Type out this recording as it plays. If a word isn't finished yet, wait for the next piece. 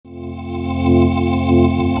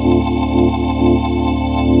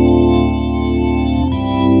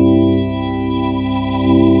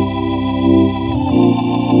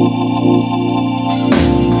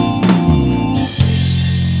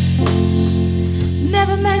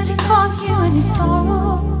in your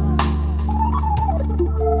sorrow.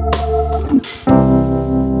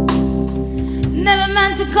 Never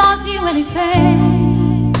meant to cause you any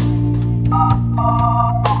pain.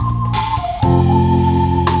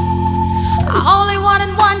 I only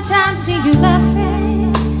wanted one time to see you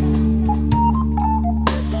laughing.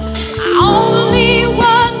 I only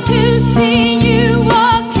want to see you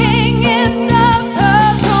walking in the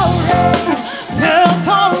purple rain.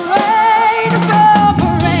 Purple rain,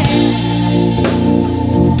 purple rain.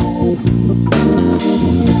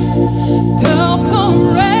 Purple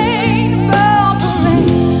rain, purple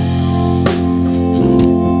rain.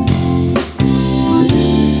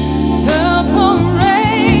 Purple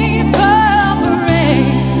rain, purple rain.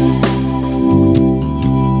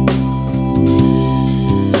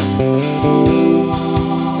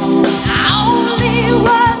 I only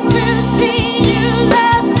want to see you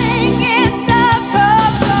laughing in the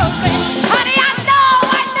purple rain. Honey, I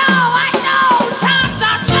know, times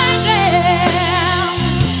are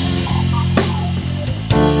changing.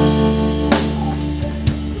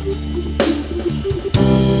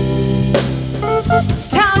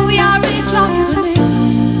 It's time we are rich off the limb.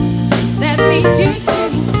 That means you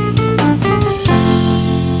too.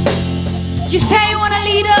 You say you want a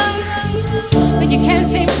leader, but you can't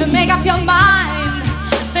seem to make up your mind.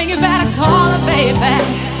 Then you better call her,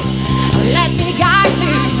 baby.